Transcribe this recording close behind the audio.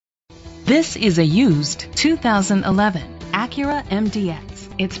This is a used 2011 Acura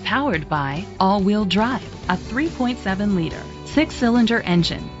MDX. It's powered by all-wheel drive, a 3.7-liter, 6-cylinder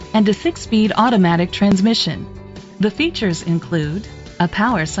engine, and a 6-speed automatic transmission. The features include a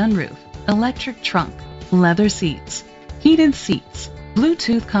power sunroof, electric trunk, leather seats, heated seats,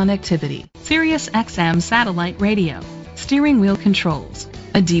 Bluetooth connectivity, Sirius XM satellite radio, steering wheel controls,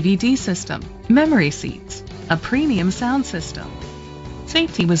 a DVD system, memory seats, a premium sound system.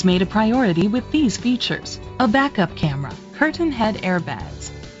 Safety was made a priority with these features: a backup camera, curtain head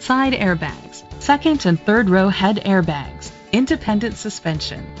airbags, side airbags, second and third row head airbags, independent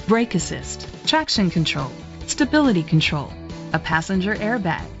suspension, brake assist, traction control, stability control, a passenger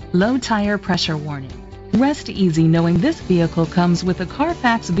airbag, low tire pressure warning. Rest easy knowing this vehicle comes with a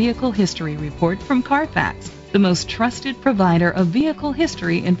Carfax Vehicle History Report from Carfax, the most trusted provider of vehicle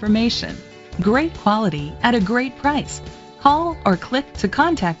history information. Great quality at a great price. Call or click to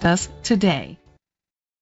contact us today.